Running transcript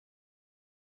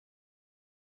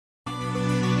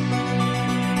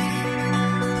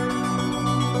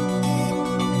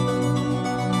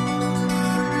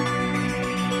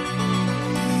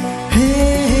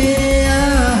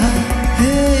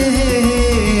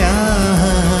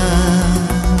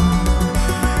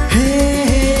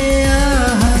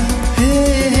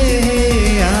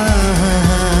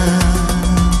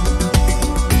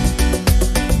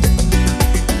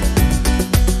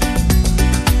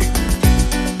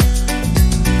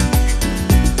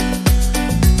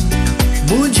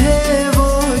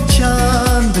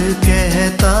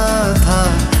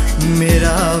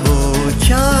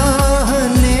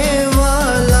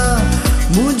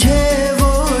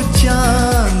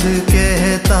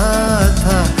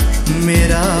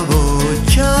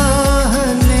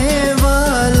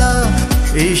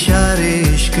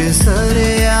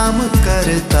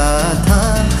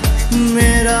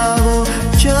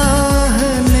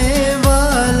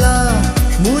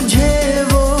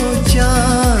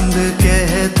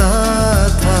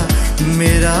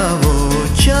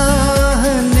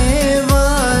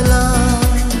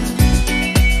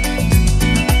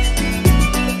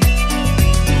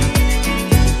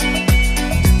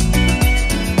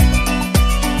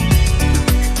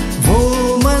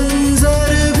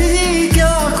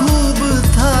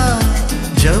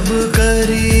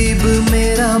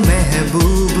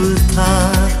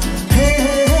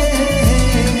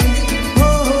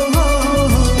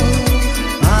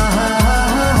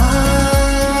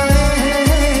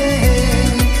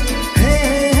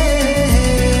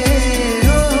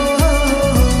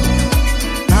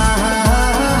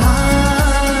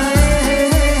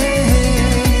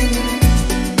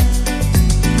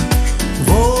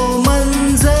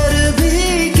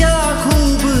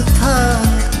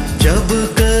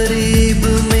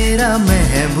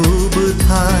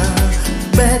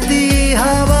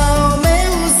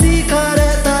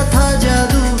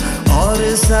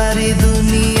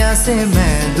से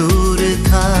मैं दूर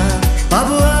था,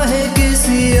 अब आहे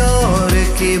किसी और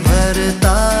की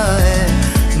भरता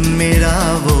है मेरा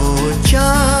वो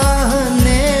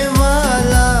चाहने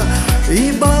वाला।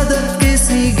 इबादत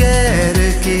किसी गैर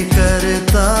की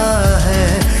करता है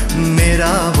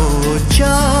मेरा वो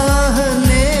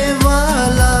चाहने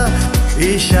वाला।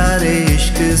 इशारे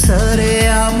इश्क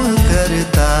सरेआम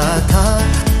करता था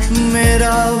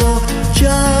मेरा वो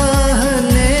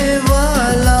चाहने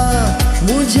वाला।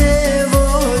 मुझे वो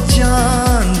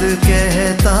चांद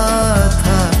कहता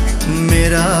था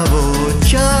मेरा वो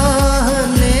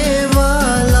चाहने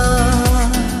वाला।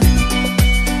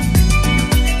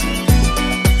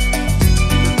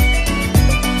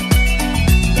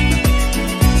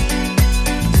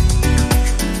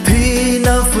 थी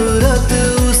नफरत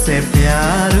उसे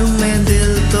प्यार में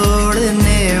दिल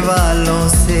तोड़ने वालों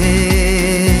से,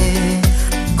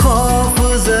 खौफ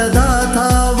ज़दा था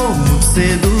वो मुझसे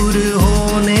दूर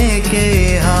होने के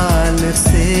हाल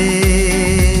से।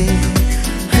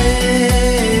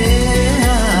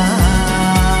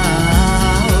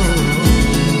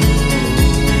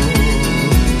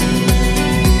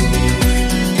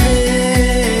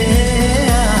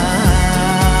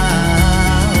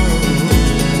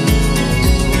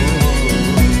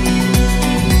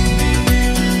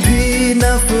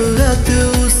 नफरत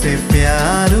उसे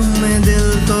प्यार में दिल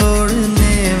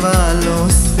तोड़ने वालों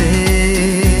से,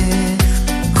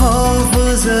 खौफ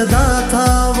ज़दा था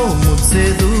वो मुझसे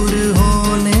दूर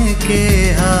होने के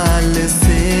हाल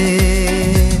से।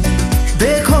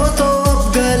 देखो तो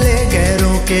अब गले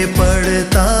गैरों के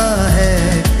पड़ता है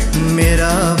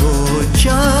मेरा वो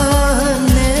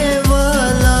चाहने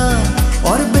वाला।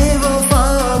 और बेवफा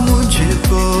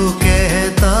मुझको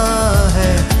कहता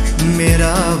है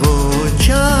मेरा वो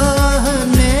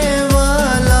चाहने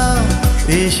वाला।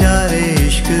 इशारे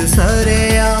इश्क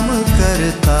सरेआम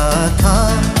करता था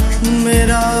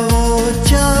मेरा वो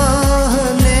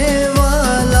चाहने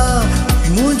वाला।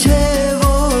 मुझे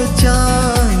वो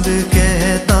चांद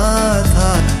कहता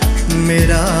था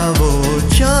मेरा